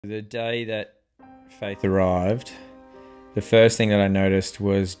The day that Faith arrived, the first thing that I noticed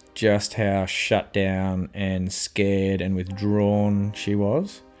was just how shut down and scared and withdrawn she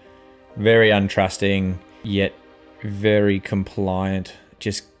was. Very untrusting, yet very compliant,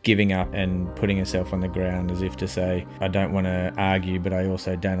 just giving up and putting herself on the ground as if to say, I don't want to argue, but I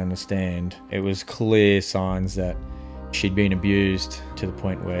also don't understand. It was clear signs that she'd been abused to the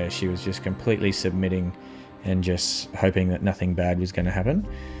point where she was just completely submitting and just hoping that nothing bad was going to happen.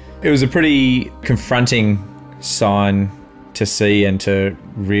 It was a pretty confronting sign to see and to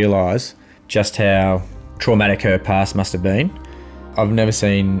realise just how traumatic her past must have been. I've never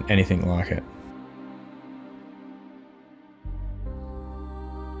seen anything like it.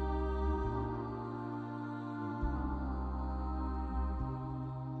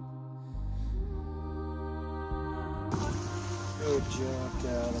 Good job,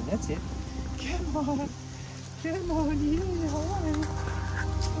 darling. That's it. Come on. Come on, yeah, hi.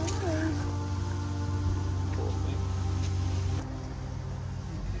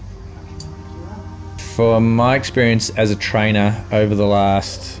 From my experience as a trainer over the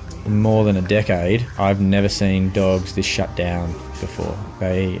last more than a decade, I've never seen dogs this shut down before.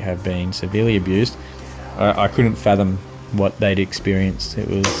 They have been severely abused. I couldn't fathom what they'd experienced. It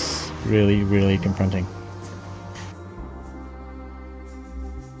was really, really confronting.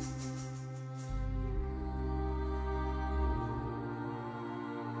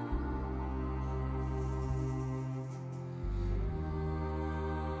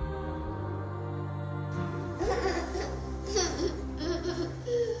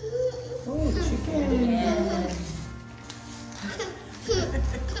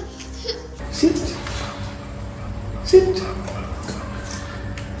 Sit. Sit.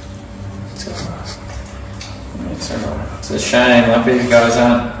 It's a shame, like these guys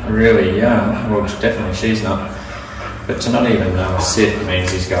aren't really young. Well, definitely she's not. But to not even know a sit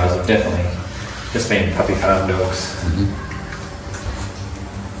means these guys have definitely just been puppy farm dogs.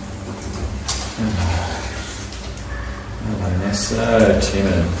 Oh, they're so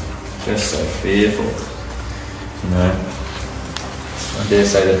timid, just so fearful. You know, I dare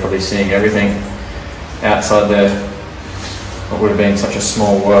say they're probably seeing everything outside what would have been such a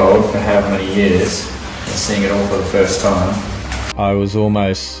small world for how many years, and seeing it all for the first time. I was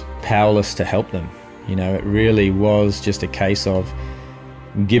almost powerless to help them. You know, it really was just a case of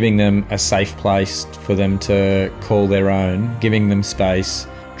giving them a safe place for them to call their own, giving them space,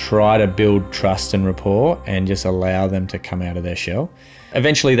 try to build trust and rapport, and just allow them to come out of their shell.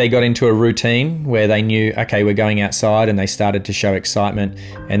 Eventually they got into a routine where they knew, okay, we're going outside, and they started to show excitement.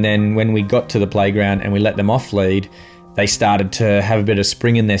 And then when we got to the playground and we let them off lead, they started to have a bit of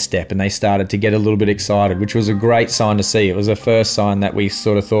spring in their step and they started to get a little bit excited, which was a great sign to see. It was the first sign that we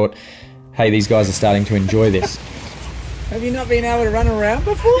sort of thought, hey, these guys are starting to enjoy this. Have you not been able to run around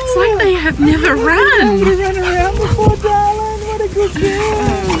before? It's like they have never run. Have you run around before, darling? What a good girl.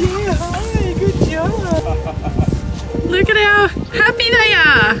 Yeah, hi, good job. Look at how happy they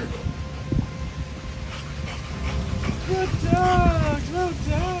are. Good dog, well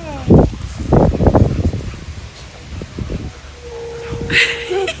done.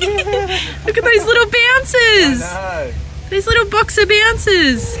 Look at those little bouncers. I know. These little boxer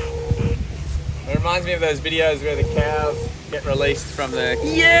bouncers. It reminds me of those videos where the cows get released from the...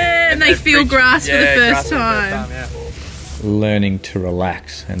 Yeah, and they feel grass for the first time. Yeah. Learning to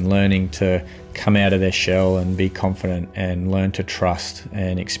relax and learning to come out of their shell and be confident and learn to trust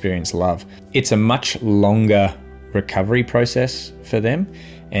and experience love. It's a much longer recovery process for them,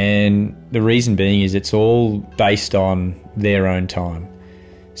 and the reason being is it's all based on their own time.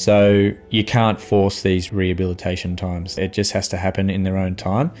 So you can't force these rehabilitation times. It just has to happen in their own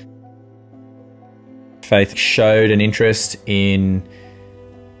time. Faith showed an interest in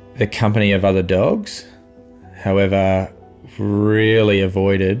the company of other dogs, however, really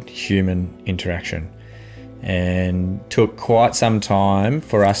avoided human interaction, and took quite some time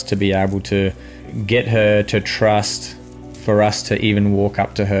for us to be able to get her to trust, for us to even walk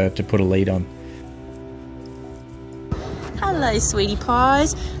up to her to put a lead on. Hello, sweetie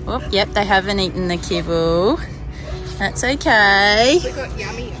pies. Oh, yep, they haven't eaten the kibble. That's okay.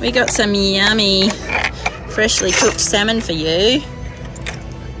 We got some yummy freshly cooked salmon for you.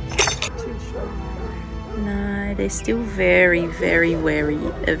 No, they're still very, very wary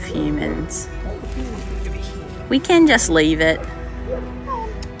of humans. We can just leave it.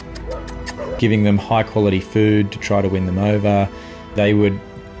 Giving them high quality food to try to win them over. They would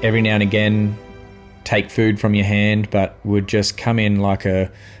every now and again take food from your hand, but would just come in like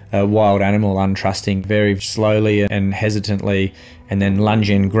a wild animal, untrusting, very slowly and hesitantly, and then lunge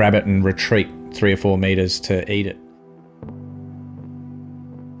in, grab it and retreat 3 or 4 meters to eat it.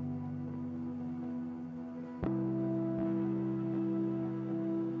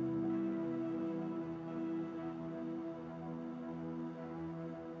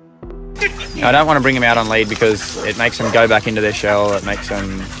 I don't want to bring them out on lead because it makes them go back into their shell. It makes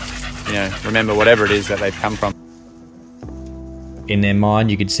them, you know, remember whatever it is that they've come from. In their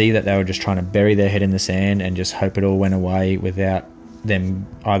mind, you could see that they were just trying to bury their head in the sand and just hope it all went away without them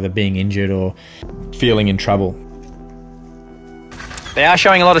either being injured or feeling in trouble. They are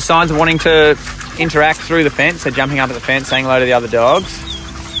showing a lot of signs of wanting to interact through the fence. They're jumping up at the fence, saying hello to the other dogs.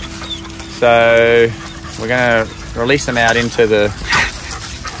 So we're going to release them out into the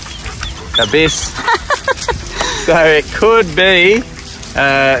abyss. So it could be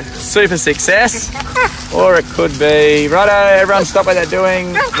super success, or it could be, righto, everyone stop what they're doing.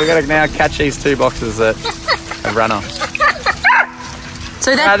 We've got to now catch these 2 boxes that have run off.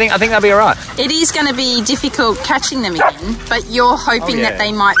 So that, I think they'll be all right. It is going to be difficult catching them again, but you're hoping that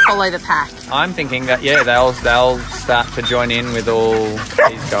they might follow the pack. I'm thinking that, yeah, they'll start to join in with all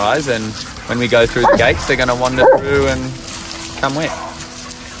these guys, and when we go through the gates, they're going to wander through and come with.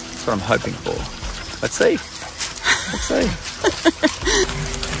 That's what I'm hoping for. Let's see. Let's see.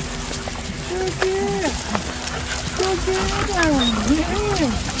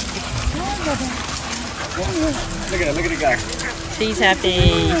 Look at it go. She's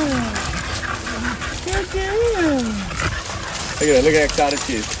happy. Look at how excited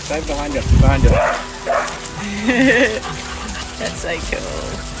she is. Stay behind you. That's so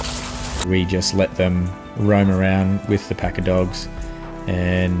cool. We just let them roam around with the pack of dogs,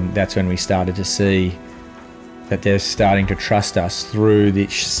 and that's when we started to see that they're starting to trust us through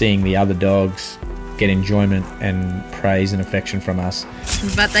seeing the other dogs get enjoyment and praise and affection from us.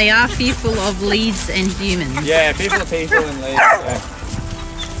 But they are fearful of leads and humans. Yeah, fearful of people and leads. Yeah.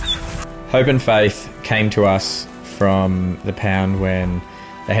 Hope and Faith came to us from the pound when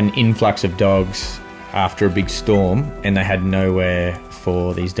they had an influx of dogs after a big storm, and they had nowhere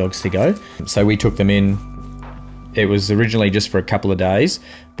for these dogs to go. So we took them in. It was originally just for a couple of days,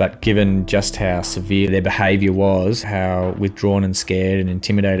 but given just how severe their behaviour was, how withdrawn and scared and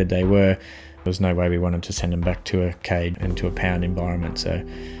intimidated they were, there was no way we wanted to send them back to a cage and to a pound environment. So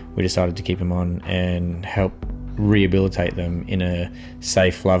we decided to keep them on and help rehabilitate them in a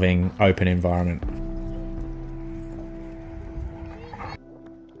safe, loving, open environment.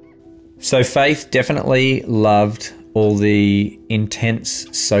 So Faith definitely loved all the intense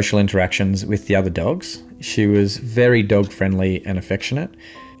social interactions with the other dogs. She was very dog friendly and affectionate.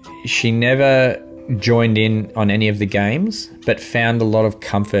 She never joined in on any of the games, but found a lot of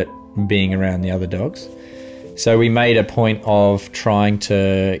comfort being around the other dogs. So we made a point of trying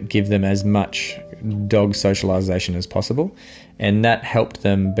to give them as much dog socialisation as possible, and that helped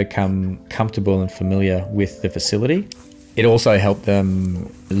them become comfortable and familiar with the facility. It also helped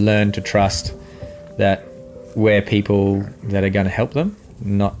them learn to trust that we're people that are going to help them,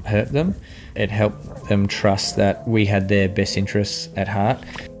 not hurt them. It helped them trust that we had their best interests at heart.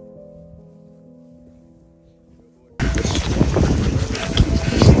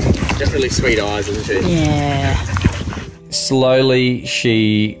 Just really sweet eyes, isn't she? Yeah. Slowly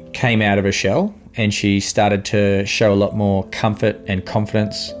she came out of her shell and she started to show a lot more comfort and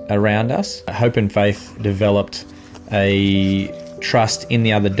confidence around us. Hope and Faith developed a trust in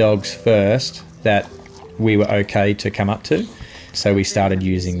the other dogs first that we were okay to come up to. So we started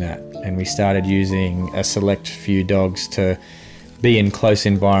using that, and we started using a select few dogs to be in close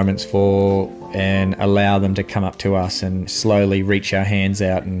environments for and allow them to come up to us and slowly reach our hands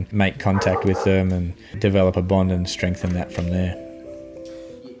out and make contact with them and develop a bond and strengthen that from there.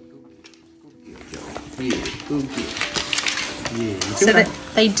 So that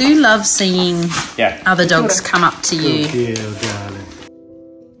they do love seeing other dogs come up to you.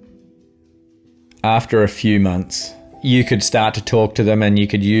 After a few months, you could start to talk to them and you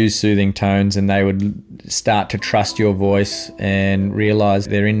could use soothing tones, and they would start to trust your voice and realise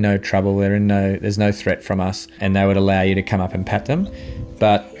they're in no trouble, there's no threat from us, and they would allow you to come up and pat them.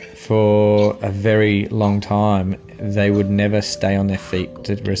 But for a very long time, they would never stay on their feet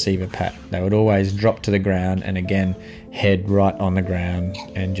to receive a pat. They would always drop to the ground and again head right on the ground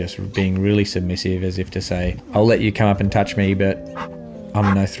and just being really submissive, as if to say, I'll let you come up and touch me, but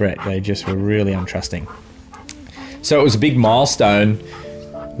I'm no threat. They just were really untrusting. So it was a big milestone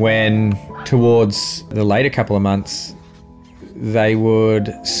when, towards the later couple of months, they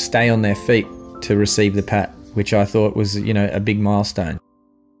would stay on their feet to receive the pat, which I thought was, a big milestone.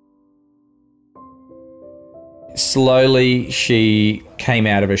 Slowly she came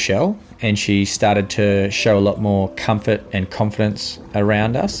out of her shell and she started to show a lot more comfort and confidence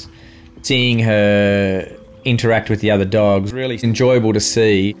around us. Seeing her interact with the other dogs, really enjoyable to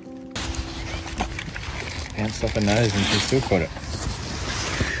see. Bounced off her nose and she still caught it.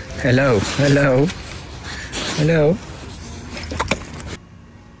 Hello, hello, hello.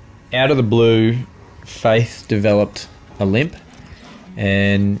 Out of the blue, Faith developed a limp,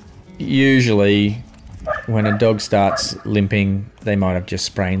 and usually when a dog starts limping, they might have just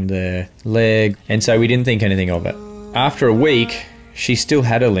sprained their leg, and so we didn't think anything of it. After a week, she still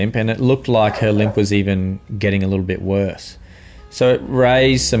had a limp, and it looked like her limp was even getting a little bit worse. So it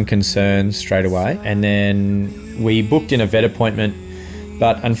raised some concerns straight away, and then we booked in a vet appointment,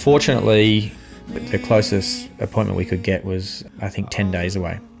 but unfortunately the closest appointment we could get was, I think, 10 days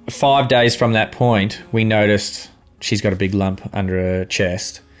away. 5 days from that point, we noticed she's got a big lump under her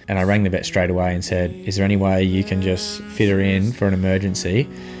chest, and I rang the vet straight away and said, is there any way you can just fit her in for an emergency,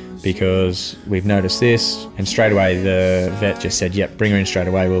 because we've noticed this? And straight away the vet just said, yep, bring her in straight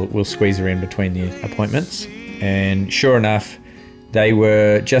away, we'll squeeze her in between the appointments. And sure enough, they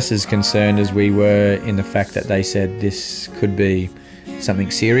were just as concerned as we were, in the fact that they said this could be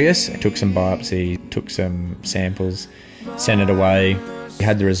something serious. I took some biopsy, took some samples, sent it away. We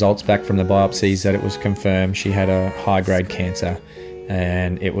had the results back from the biopsies that it was confirmed she had a high-grade cancer,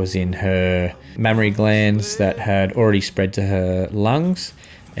 and it was in her mammary glands that had already spread to her lungs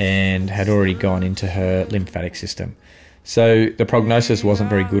and had already gone into her lymphatic system. So the prognosis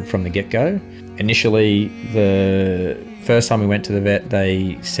wasn't very good from the get-go. Initially, the first time we went to the vet,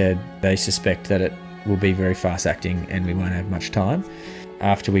 they said they suspect that it will be very fast-acting and we won't have much time.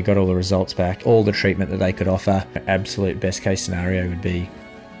 After we got all the results back, all the treatment that they could offer, absolute best-case scenario would be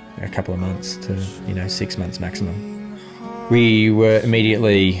a couple of months to 6 months maximum. We were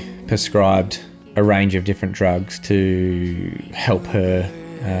immediately prescribed a range of different drugs to help her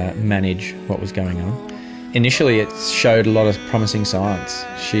manage what was going on. Initially, it showed a lot of promising signs.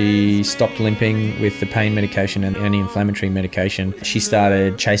 She stopped limping with the pain medication and anti-inflammatory medication. She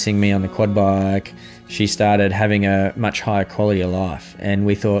started chasing me on the quad bike. She started having a much higher quality of life. And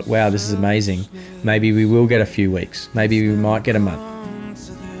we thought, wow, this is amazing. Maybe we will get a few weeks. Maybe we might get a month.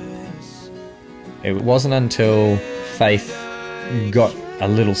 It wasn't until Faith got a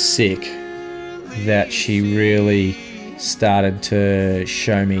little sick that she really started to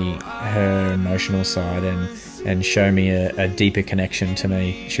show me her emotional side and show me a deeper connection to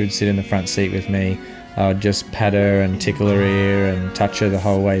me. She would sit in the front seat with me. I would just pat her and tickle her ear and touch her the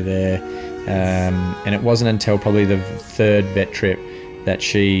whole way there. And it wasn't until probably the third vet trip that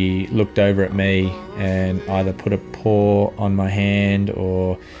she looked over at me and either put a paw on my hand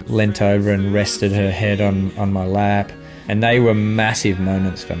or leant over and rested her head on my lap. And they were massive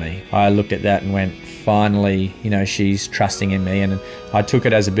moments for me. I looked at that and went, finally, she's trusting in me. And I took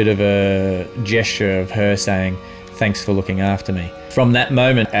it as a bit of a gesture of her saying, thanks for looking after me. From that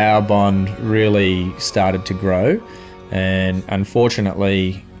moment, our bond really started to grow. And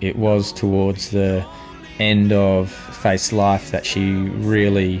unfortunately, it was towards the end of Faith's life that she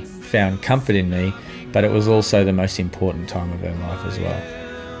really found comfort in me, but it was also the most important time of her life as well.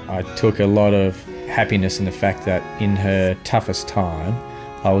 I took a lot of happiness in the fact that in her toughest time,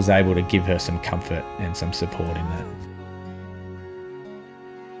 I was able to give her some comfort and some support in that.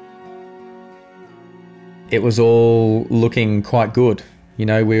 It was all looking quite good. We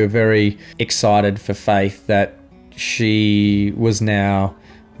were very excited for Faith that she was now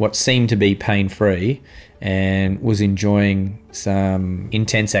what seemed to be pain-free and was enjoying some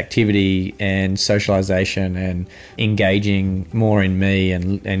intense activity and socialization and engaging more in me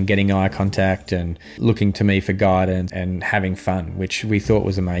and getting eye contact and looking to me for guidance and having fun, which we thought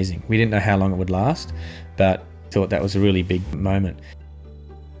was amazing. We didn't know how long it would last, but thought that was a really big moment.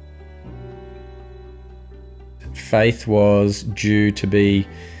 Faith was due to be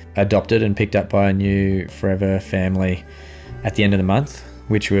adopted and picked up by a new forever family at the end of the month,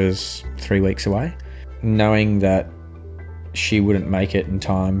 which was 3 weeks away. Knowing that she wouldn't make it in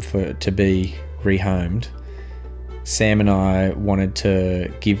time to be rehomed, Sam and I wanted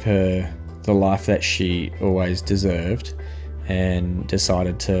to give her the life that she always deserved and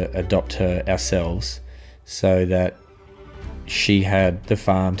decided to adopt her ourselves so that she had the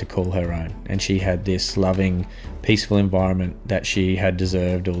farm to call her own and she had this loving, peaceful environment that she had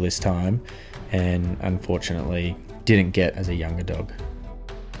deserved all this time and unfortunately didn't get as a younger dog.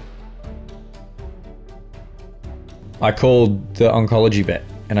 I called the oncology vet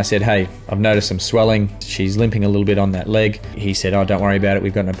and I said, hey, I've noticed some swelling. She's limping a little bit on that leg. He said, oh, don't worry about it.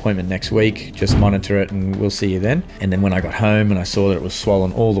 We've got an appointment next week. Just monitor it and we'll see you then. And then when I got home and I saw that it was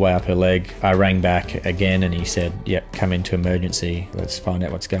swollen all the way up her leg, I rang back again and he said, yep, come into emergency. Let's find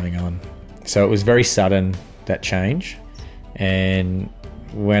out what's going on. So it was very sudden, that change. And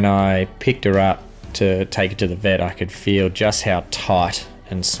when I picked her up to take her to the vet, I could feel just how tight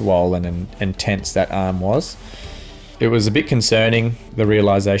and swollen and tense that arm was. It was a bit concerning, the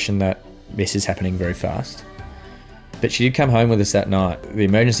realisation that this is happening very fast. But she did come home with us that night. The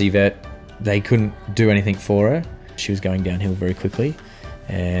emergency vet, they couldn't do anything for her. She was going downhill very quickly.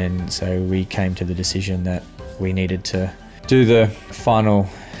 And so we came to the decision that we needed to do the final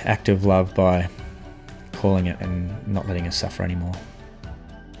act of love by calling it and not letting her suffer anymore.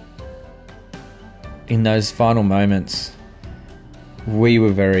 In those final moments, we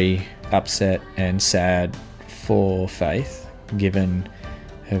were very upset and sad for Faith, given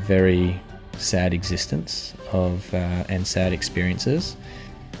her very sad existence and sad experiences.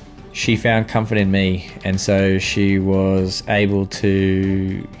 She found comfort in me, and so she was able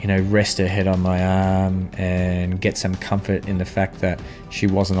to, rest her head on my arm and get some comfort in the fact that she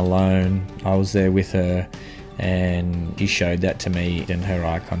wasn't alone. I was there with her, and she showed that to me in her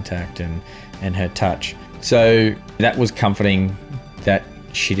eye contact and her touch. So that was comforting, that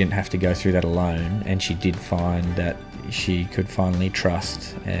she didn't have to go through that alone, and she did find that she could finally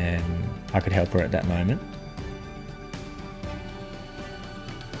trust, and I could help her at that moment.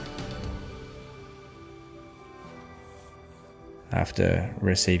 After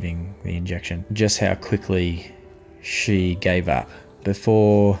receiving the injection, just how quickly she gave up.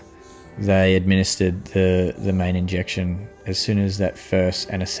 Before they administered the main injection, as soon as that first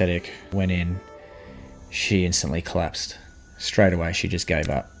anaesthetic went in, she instantly collapsed. Straight away she just gave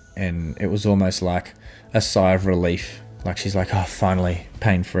up, and it was almost like a sigh of relief. Like she's like, oh, finally,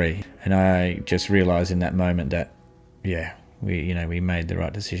 pain-free. And I just realised in that moment that, yeah, we made the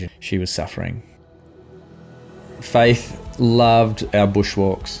right decision. She was suffering. Faith loved our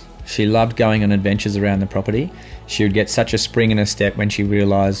bushwalks. She loved going on adventures around the property. She would get such a spring in her step when she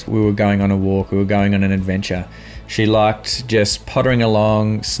realised we were going on a walk, we were going on an adventure. She liked just pottering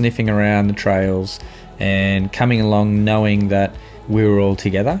along, sniffing around the trails, and coming along knowing that we were all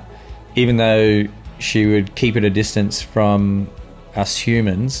together. Even though she would keep at a distance from us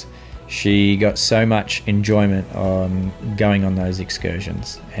humans, she got so much enjoyment on going on those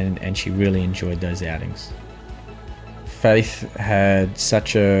excursions, and she really enjoyed those outings. Faith had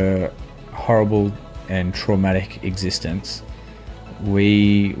such a horrible and traumatic existence.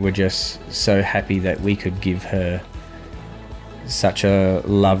 We were just so happy that we could give her such a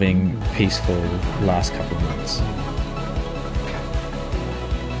loving, peaceful last couple of months.